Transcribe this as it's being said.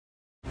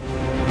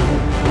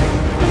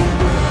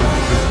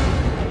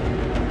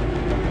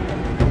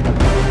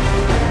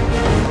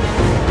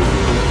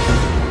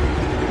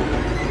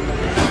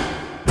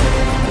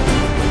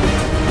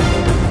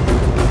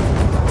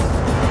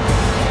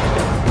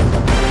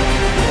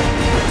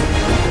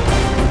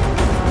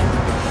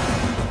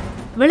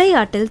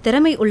விளையாட்டில்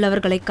திறமை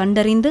உள்ளவர்களை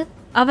கண்டறிந்து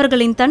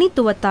அவர்களின்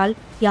தனித்துவத்தால்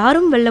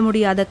யாரும் வெல்ல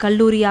முடியாத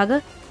கல்லூரியாக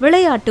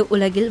விளையாட்டு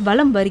உலகில்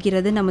வலம்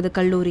வருகிறது நமது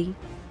கல்லூரி.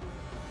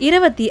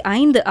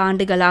 25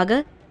 ஆண்டுகளாக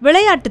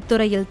விளையாட்டுத்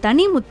துறையில்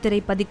தனி முத்திரை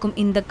பதிக்கும்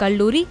இந்த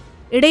கல்லூரி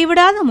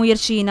இடைவிடாத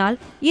முயற்சியினால்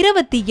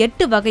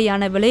 28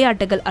 வகையான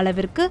விளையாட்டுகள்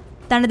அளவிற்கு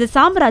தனது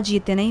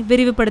சாம்ராஜ்யத்தினை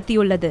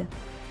விரிவுபடுத்தியுள்ளது.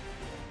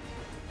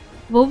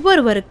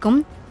 ஒவ்வொருவருக்கும்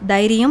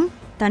தைரியம்,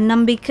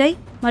 தன்னம்பிக்கை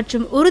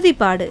மற்றும்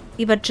உறுதிப்பாடு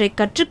இவற்றை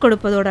கற்றுக்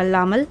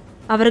கொடுப்பதோடல்லாமல்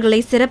அவர்களை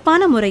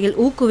சிறப்பான முறையில்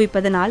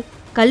ஊக்குவிப்பதனால்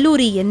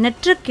கல்லூரி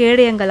எண்ணற்ற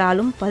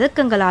கேடயங்களாலும்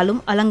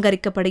பதக்கங்களாலும்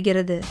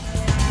அலங்கரிக்கப்படுகிறது.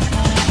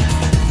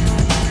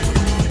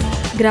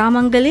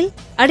 கிராமங்களில்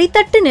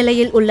அடித்தட்டு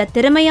நிலையில் உள்ள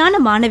திறமையான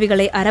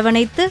மாணவிகளை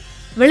அரவணைத்து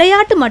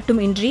விளையாட்டு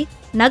மட்டுமின்றி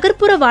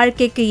நகர்ப்புற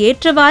வாழ்க்கைக்கு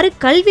ஏற்றவாறு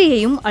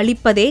கல்வியையும்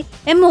அளிப்பதே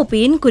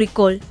M.O.P.யின்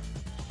குறிக்கோள்.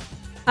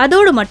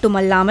 அதோடு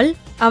மட்டுமல்லாமல்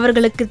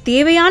அவர்களுக்கு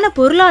தேவையான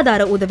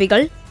பொருளாதார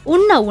உதவிகள்,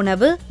 உண்ண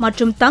உணவு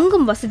மற்றும்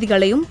தங்கும்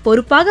வசதிகளையும்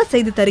பொறுப்பாக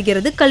செய்து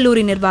தருகிறது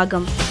கல்லூரி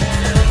நிர்வாகம்.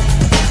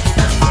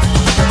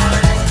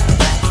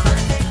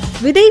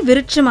 விதை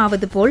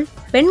விருட்சமாவது போல்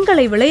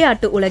பெண்களை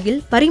விளையாட்டு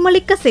உலகில்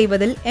பரிமளிக்க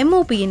செய்வதில்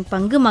M.O.P.யின்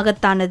பங்கு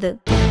மகத்தானது.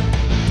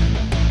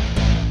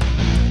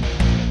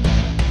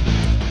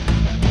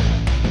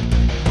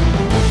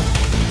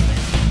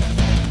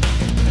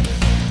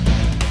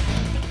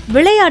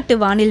 விளையாட்டு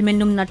வானில்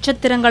மின்னும்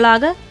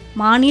நட்சத்திரங்களாக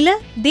மாநில,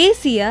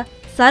 தேசிய,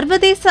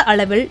 சர்வதேச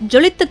அளவில்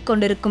ஜொலித்துக்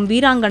கொண்டிருக்கும்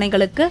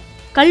வீராங்கனைகளுக்கு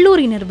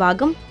கல்லூரி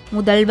நிர்வாகம்,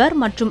 முதல்வர்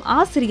மற்றும்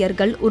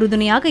ஆசிரியர்கள்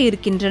உறுதுணையாக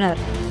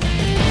இருக்கின்றனர்.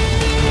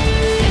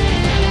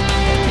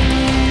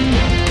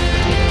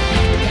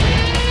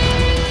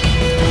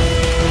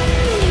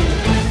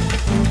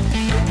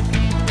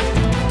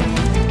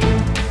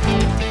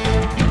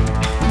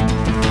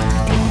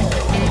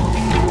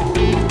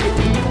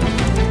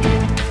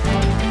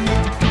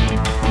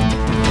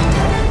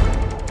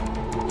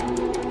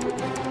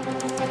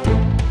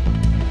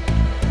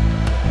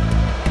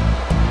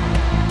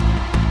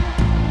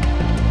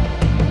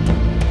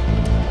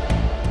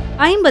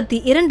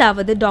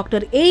 வது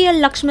டாக்டர் A.L.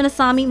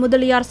 லக்ஷ்மணசாமி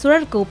முதலியார்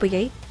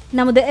சுழற்கோப்பையை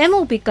நமது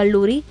M.O.P.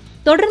 கல்லூரி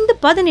தொடர்ந்து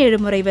 17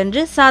 முறை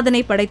வென்று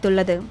சாதனை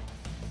படைத்துள்ளது.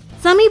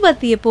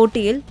 சமீபத்திய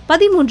போட்டியில்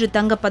 13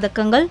 தங்கப்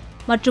பதக்கங்கள்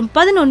மற்றும்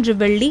 11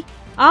 வெள்ளி,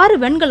 6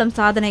 வெண்கலம்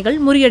சாதனைகள்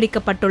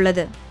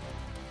முறியடிக்கப்பட்டுள்ளது.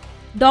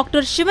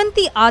 டாக்டர்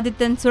சிவந்தி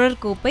ஆதித்தன்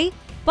சுழற்கோப்பை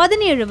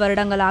 17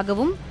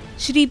 வருடங்களாகவும்,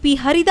 ஸ்ரீ பி.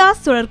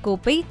 ஹரிதாஸ்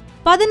சுழற்கோப்பை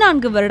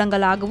 14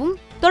 வருடங்களாகவும்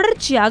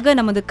தொடர்ச்சியாக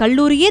நமது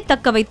கல்லூரியே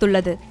தக்க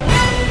வைத்துள்ளது.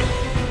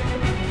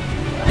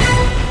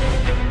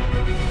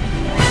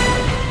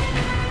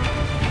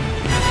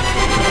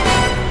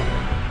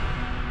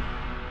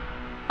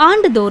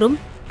 ஆண்டுதோறும்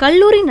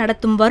கல்லூரி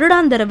நடத்தும்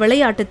வருடாந்தர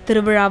விளையாட்டு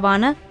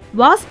திருவிழாவான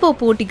வாஸ்போ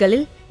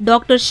போட்டிகளில்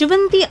டாக்டர்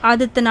சிவந்தி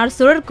ஆதித்தனார்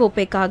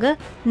சுழற்கோப்பைக்காக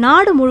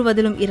நாடு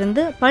முழுவதிலும்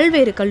இருந்து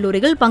பல்வேறு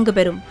கல்லூரிகள் பங்கு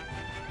பெறும்.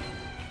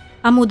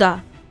 அமுதா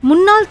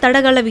முன்னாள்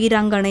தடகள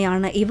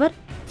வீராங்கனையான இவர்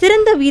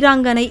சிறந்த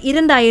வீராங்கனை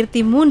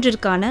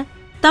 2003ற்கான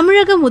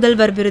தமிழக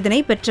முதல்வர்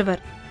விருதினை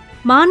பெற்றவர்.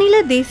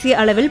 மாநில,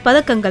 தேசிய அளவில்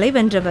பதக்கங்களை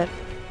வென்றவர்.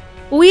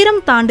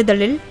 உயரம்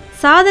தாண்டுதலில்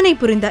சாதனை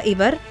புரிந்த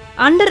இவர்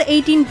அண்டர்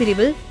 18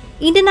 பிரிவில்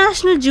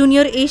இன்டர்நேஷனல்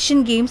ஜூனியர்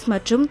ஏசியன் கேம்ஸ்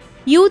மற்றும்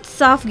யூத்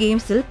சாஃப்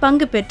கேம்ஸில்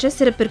பங்கு பெற்ற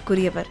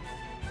சிறப்பிற்குரியவர்.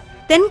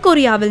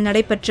 தென்கொரியாவில்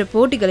நடைபெற்ற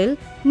போட்டிகளில்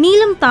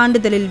நீளம்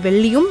தாண்டுதலில்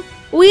வெள்ளியும்,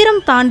 உயரம்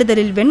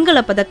தாண்டுதலில்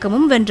வெண்கல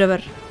பதக்கமும்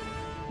வென்றவர்.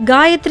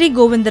 காயத்ரி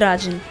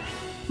கோவிந்தராஜன்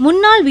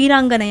முன்னாள்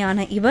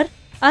வீராங்கனையான இவர்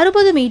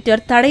 60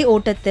 மீட்டர் தடை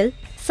ஓட்டத்தில்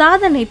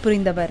சாதனை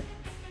புரிந்தவர்.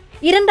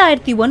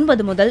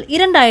 2009 முதல்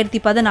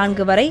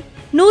 2014 வரை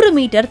 100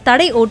 மீட்டர்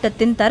தடை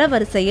ஓட்டத்தின்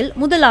தரவரிசையில்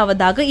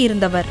முதலாவதாக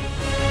இருந்தவர்.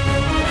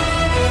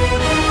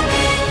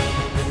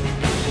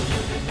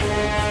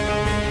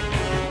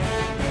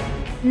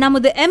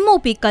 நமது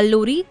M.O.P.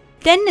 கல்லூரி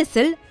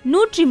டென்னிஸில்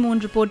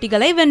 103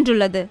 போட்டிகளை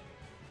வென்றுள்ளது.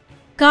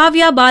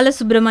 Kavya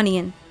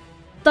Balasubramanian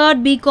 3rd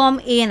B.Com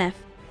A&F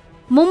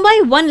Mumbai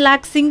 1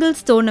 lakh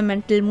singles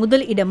டோர்னமெண்டில்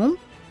முதல் இடமும்,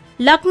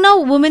 லக்னோ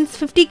உமன்ஸ்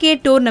 50K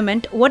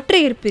டோர்னமெண்ட்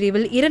ஒற்றையர்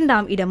பிரிவில்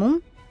 2ஆம் இடமும்,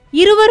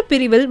 இருவர்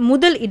பிரிவில்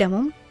முதல்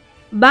இடமும்,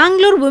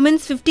 பெங்களூர்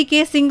உமன்ஸ்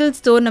 50K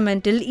சிங்கிள்ஸ்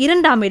டோர்னமெண்டில்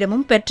 2ஆம்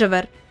இடமும்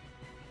பெற்றவர்.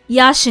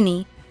 Yashini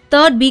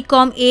 3rd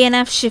B.Com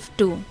A&F Shift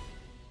 2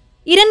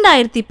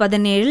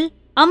 2017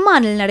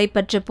 அம்மானில்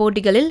நடைபெற்ற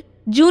போட்டிகளில்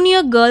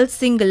ஜூனியர் கேர்ள்ஸ்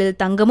சிங்கிளில்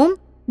தங்கமும்,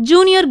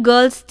 ஜூனியர்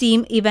கேர்ள்ஸ்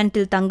டீம்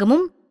இவெண்டில்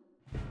தங்கமும்,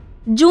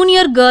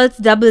 ஜூனியர் கேர்ள்ஸ்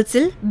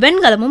டபுள்ஸில்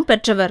வெண்கலமும்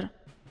பெற்றவர்.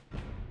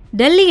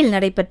 டெல்லியில்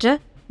நடைபெற்ற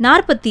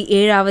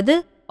 47வது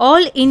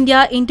all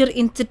India inter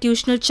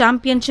institutional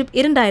championship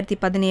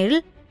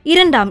 2017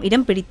 2ஆம்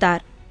இடம்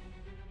பிடித்தார்.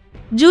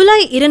 ஜூலை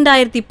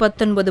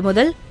 2019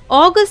 முதல்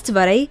ஆகஸ்ட்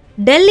வரை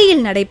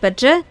டெல்லியில்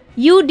நடைபெற்ற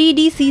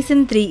UDD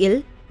சீசன் 3இல்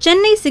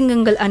சென்னை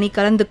சிங்கங்கள் அணி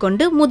கலந்து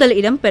கொண்டு முதல்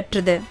இடம்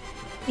பெற்றது.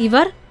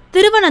 இவர்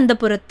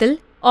திருவனந்தபுரத்தில்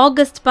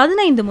ஆகஸ்ட்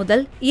 15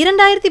 முதல்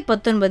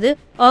 2019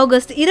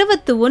 ஆகஸ்ட்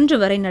 21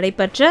 வரை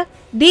நடைபெற்ற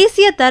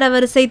தேசிய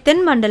தரவரிசை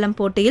தென்மண்டலம்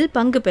போட்டியில்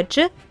பங்கு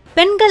பெற்று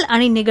பெண்கள்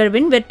அணி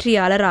நிகழ்வின்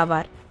வெற்றியாளர்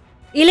ஆவார்.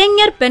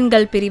 இளைஞர்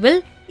பெண்கள் பிரிவில்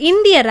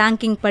இந்திய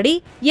ரேங்கிங் படி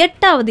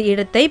 8வது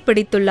இடத்தை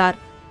பிடித்துள்ளார்.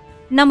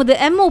 நமது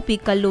M.O.P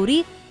கல்லூரி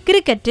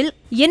கிரிக்கெட்டில்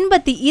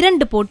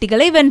 82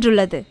 போட்டிகளை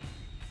வென்றுள்ளது.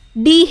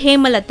 D.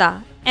 Hemalatha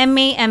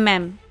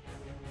M.A.M.M.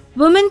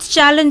 Women's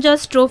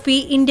Challengers Trophy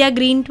India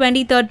Green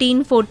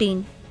 2013-14,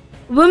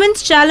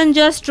 Women's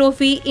Challengers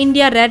Trophy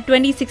India Red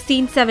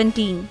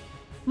 2016-17,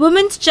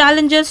 Women's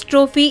Challengers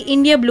Trophy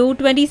India Blue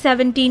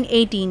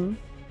 2017-18,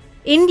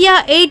 India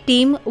A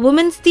Team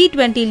Women's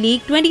T20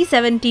 League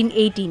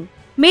 2017-18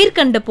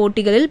 மேற்கண்ட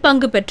போட்டிகளில்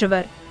பங்கு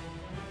பெற்றவர்.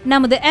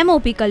 நமது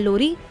M.O.P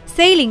கல்லூரி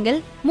செயிலிங்கில்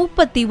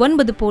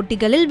 39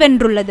 போட்டிகளில்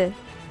வென்றுள்ளது.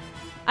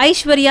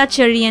 Aishwarya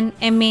Chezhiyan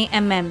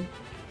M.A.M.M.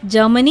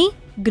 Germany,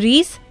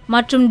 Greece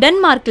மற்றும்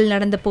டென்மார்க்கில்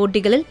நடந்த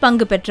போட்டிகளில்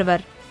பங்கு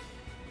பெற்றவர்.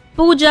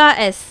 Pooja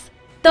S.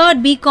 3rd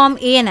B.Com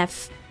A&F.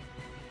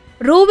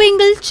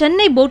 ரோவிங்கில்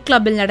Chennai boat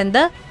கிளப்பில் நடந்த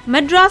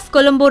மெட்ராஸ்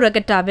கொலம்போ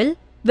ரெகட்டாவில்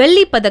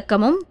வெள்ளிப்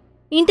பதக்கமும்,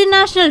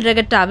 இன்டர்நேஷனல்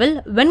ரெகட்டாவில்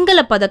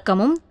வெண்கலப்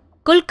பதக்கமும்,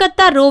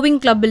 கொல்கத்தா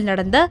ரோவிங் கிளப்பில்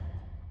நடந்த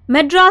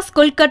மெட்ராஸ்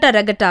கொல்கத்தா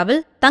ரெகட்டாவில்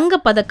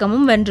தங்கப்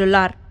பதக்கமும்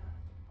வென்றுள்ளார்.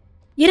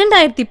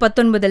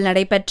 2019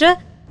 நடைபெற்ற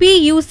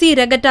PUC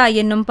ரெகட்டா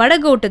என்னும்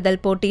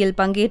படகோட்டுதல் போட்டியில்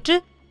பங்கேற்று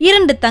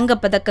 2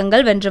 தங்கப்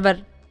பதக்கங்கள் வென்றவர்.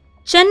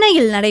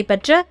 சென்னையில்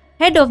நடைபெற்ற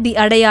ஹெட் ஆஃப் தி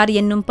அடையார்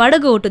என்னும்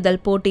படகோட்டுதல்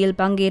போட்டியில்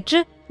பங்கேற்று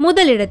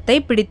முதலிடத்தை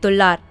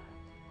பிடித்துள்ளார்.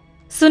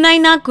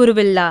 Sunaina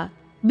Kuruvilla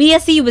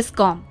BSc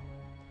viscom.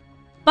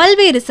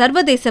 பல்வேறு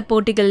சர்வதேச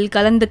போட்டிகளில்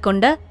கலந்து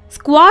கொண்ட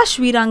ஸ்குவாஷ்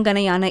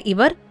வீராங்கனையான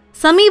இவர்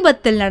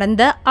சமீபத்தில்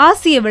நடந்த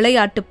ஆசிய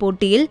விளையாட்டுப்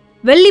போட்டியில்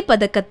வெள்ளிப்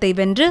பதக்கத்தை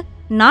வென்று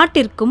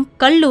நாட்டிற்கும்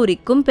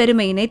கல்லூரிக்கும்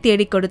பெருமையினை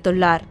தேடிக்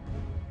கொடுத்துள்ளார்.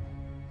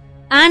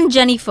 On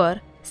Jennifer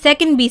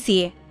 2nd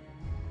BCA.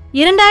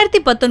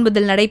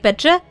 2019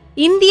 நடைபெற்ற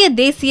இந்திய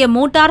தேசிய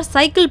மோட்டார்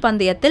சைக்கிள்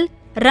பந்தயத்தில்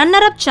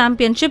ரன்னர் அப்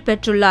சாம்பியன்ஷிப்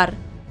பெற்றுள்ளார்.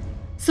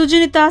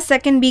 சுஜினிதா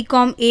 2nd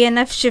B.Com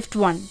A&F Shift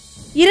 1.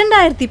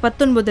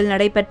 2019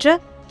 நடைபெற்ற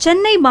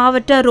சென்னை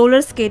மாவட்ட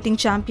ரோலர்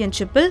ஸ்கேட்டிங்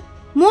சாம்பியன்ஷிப்பில்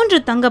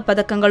 3 தங்கப்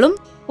பதக்கங்களும்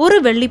 1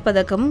 வெள்ளிப்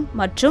பதக்கமும்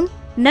மற்றும்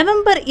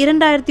நவம்பர்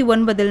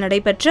 2009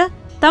 நடைபெற்ற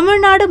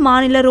தமிழ்நாடு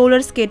மாநில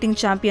ரோலர் ஸ்கேட்டிங்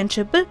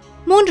சாம்பியன்ஷிப்பில்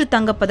 3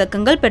 தங்கப்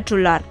பதக்கங்கள்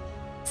பெற்றுள்ளார்.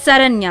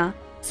 Saranya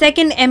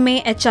 2nd MA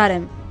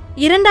HRM.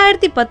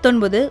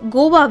 2019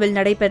 கோவாவில்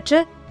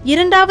நடைபெற்ற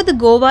 2வது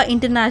Goa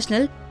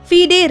international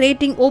FIDE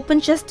rating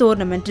open chess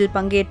டோர்னமெண்டில்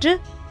பங்கேற்று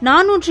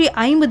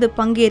 450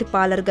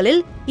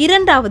 பங்கேற்பாளர்களில்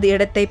 2வது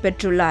இடத்தை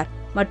பெற்றுள்ளார்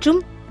மற்றும்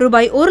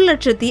ரூபாய்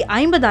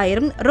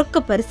 1,50,000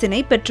 ரொக்க பரிசினை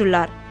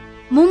பெற்றுள்ளார்.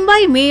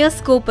 மும்பை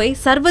மேயர்ஸ் கோப்பை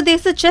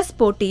சர்வதேச செஸ்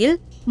போட்டியில்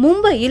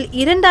மும்பையில்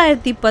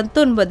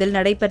 2019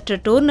 நடைபெற்ற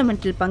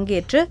டோர்னமெண்டில்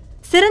பங்கேற்று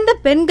சிறந்த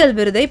பெண்கள்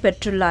விருதை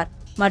பெற்றுள்ளார்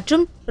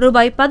மற்றும்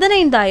ரூபாய்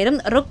 15,000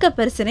 ரொக்க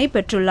பரிசினை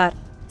பெற்றுள்ளார்.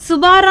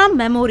 சுபாராம்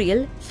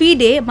மெமோரியல்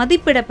FIDE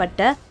மதிப்பிடப்பட்ட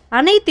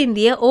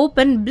அனைத்திந்திய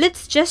ஓபன்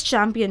பிளிட்ஸ் செஸ்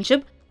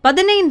சாம்பியன்ஷிப்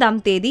 15ஆம்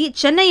தேதி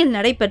சென்னையில்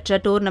நடைபெற்ற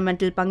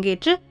டோர்னமெண்டில்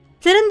பங்கேற்று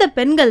சிறந்த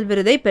பெண்கள்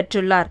விருதை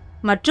பெற்றுள்ளார்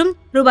மற்றும்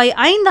ரூபாய்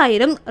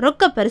 5,000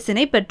 ரொக்க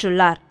பரிசினை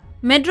பெற்றுள்ளார்.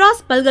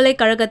 மெட்ராஸ்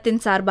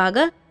பல்கலைக்கழகத்தின்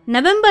சார்பாக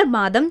நவம்பர்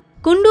மாதம்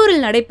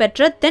குண்டூரில்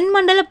நடைபெற்ற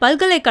தென்மண்டல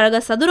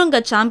பல்கலைக்கழக சதுரங்க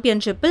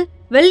சாம்பியன்ஷிப்பில்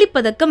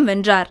வெள்ளிப்பதக்கம்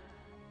வென்றார்.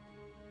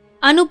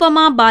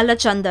 Anupama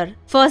Balachander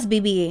 1st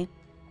BBA.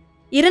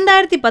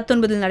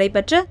 2019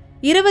 நடைபெற்ற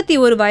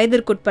 21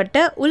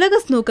 வயதிற்குட்பட்ட உலக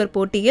ஸ்னூக்கர்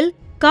போட்டியில்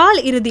கால்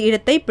இறுதி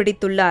இடத்தை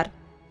பிடித்துள்ளார்.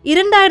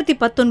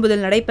 2019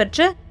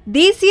 நடைபெற்ற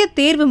தேசிய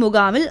தேர்வு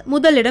முகாமில்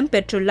முதலிடம்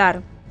பெற்றுள்ளார்.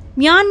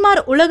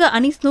 மியான்மர் உலக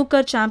அணி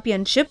ஸ்னூக்கர்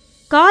சாம்பியன்ஷிப்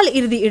கால்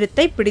இறுதி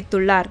இடத்தை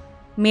பிடித்துள்ளார்.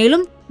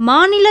 மேலும்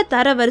மாநில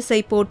தரவரிசை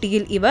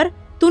போட்டியில் இவர்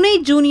துணை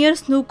ஜூனியர்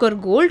ஸ்னூக்கர்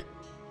கோல்டு,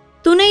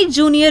 துணை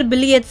junior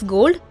billiards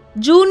gold,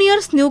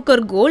 junior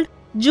snooker gold,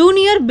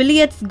 junior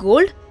billiards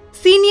gold,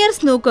 senior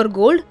snooker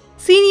gold,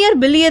 senior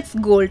billiards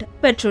gold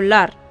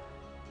பெற்றுள்ளார்.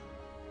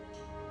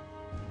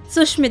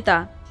 சுஷ்மிதா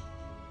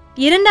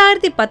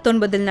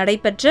 2019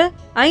 நடைபெற்ற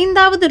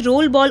 5வது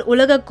ரோல் பால்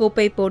உலக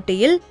கோப்பை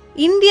போட்டியில்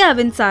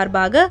இந்தியாவின்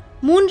சார்பாக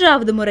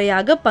 3வது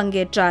முறையாக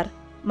பங்கேற்றார்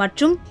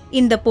மற்றும்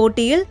இந்த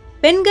போட்டியில்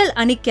பெண்கள்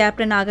அணி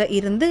கேப்டனாக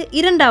இருந்து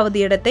 2வது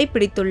இடத்தை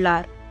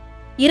பிடித்துள்ளார்.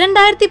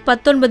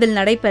 2019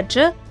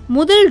 நடைபெற்ற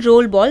முதல்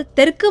ரோல் பால்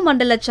தெற்கு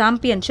மண்டல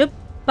சாம்பியன்ஷிப்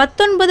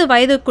 19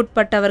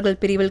 வயதுக்குட்பட்டவர்கள்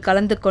பிரிவில்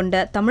கலந்து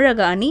கொண்ட தமிழக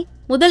அணி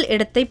முதல்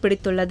இடத்தை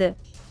பிடித்துள்ளது.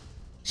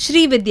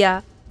 Srividya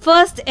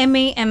 1st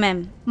MAMM.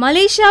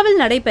 மலேசியாவில்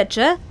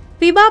நடைபெற்ற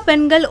பிபா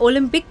பெண்கள்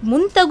ஒலிம்பிக்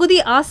முன்தகுதி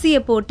ஆசிய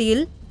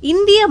போட்டியில்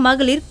இந்திய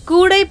மகளிர்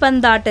கூடை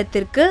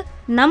பந்தாட்டத்திற்கு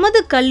நமது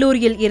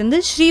கல்லூரியில் இருந்து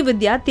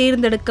ஸ்ரீவித்யா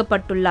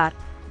தேர்ந்தெடுக்கப்பட்டுள்ளார்.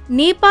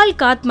 நேபாள்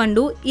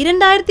காத்மண்டு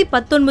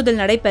 2019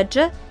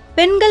 நடைபெற்ற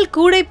பெண்கள்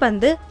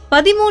கூடைப்பந்து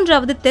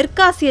 13வது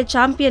தெற்காசிய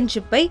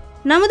சாம்பியன்ஷிப்பை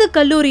நமது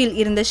கல்லூரியில்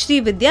இருந்த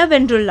ஸ்ரீவித்யா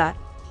வென்றுள்ளார்.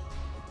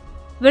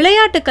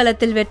 விளையாட்டு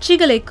களத்தில்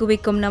வெற்றிகளை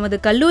குவிக்கும் நமது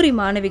கல்லூரி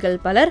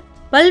மாணவிகள் பலர்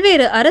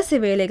பல்வேறு அரசு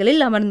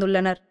வேலைகளில்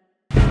அமர்ந்துள்ளனர்.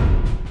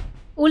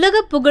 உலக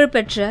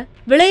புகழ்பெற்ற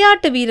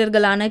விளையாட்டு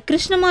வீரர்களான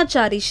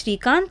கிருஷ்ணமாச்சாரி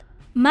ஸ்ரீகாந்த்,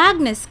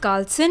 மேக்னஸ்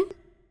கால்சன்,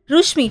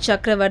 ருஷ்மி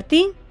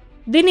சக்கரவர்த்தி,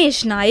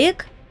 Dinesh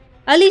Naik,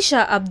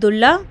 Alisha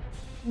Abdullah,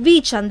 we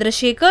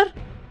Chandrasekhar,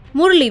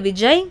 Murali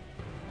Vijay,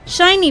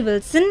 Saini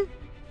Wilson,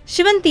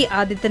 Sivanthi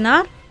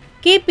Adithanar,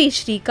 KP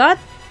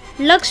Srikanth,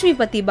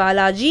 Lakshmipathi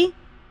Balaji,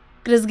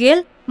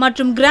 கிறிஸ்கேல்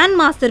மற்றும் கிராண்ட்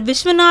மாஸ்டர்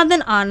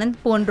விஸ்வநாதன் ஆனந்த்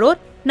போன்றோர்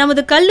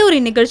நமது கல்லூரி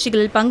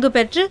நிகழ்ச்சிகளில் பங்கு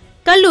பெற்று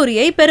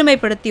கல்லூரியை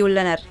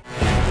பெருமைப்படுத்தியுள்ளனர்.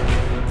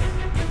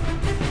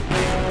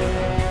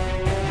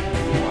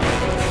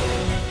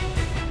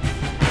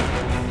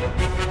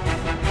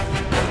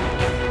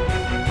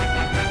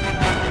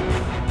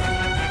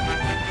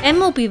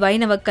 M.O.P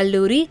வைணவ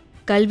கல்லூரி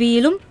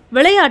கல்வியிலும்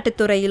விளையாட்டுத்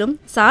துறையிலும்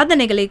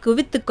சாதனைகளை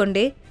குவித்துக்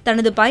கொண்டே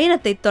தனது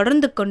பயணத்தை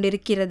தொடர்ந்து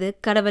கொண்டிருக்கிறது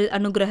கடவுள்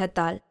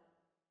அனுகிரகத்தால்.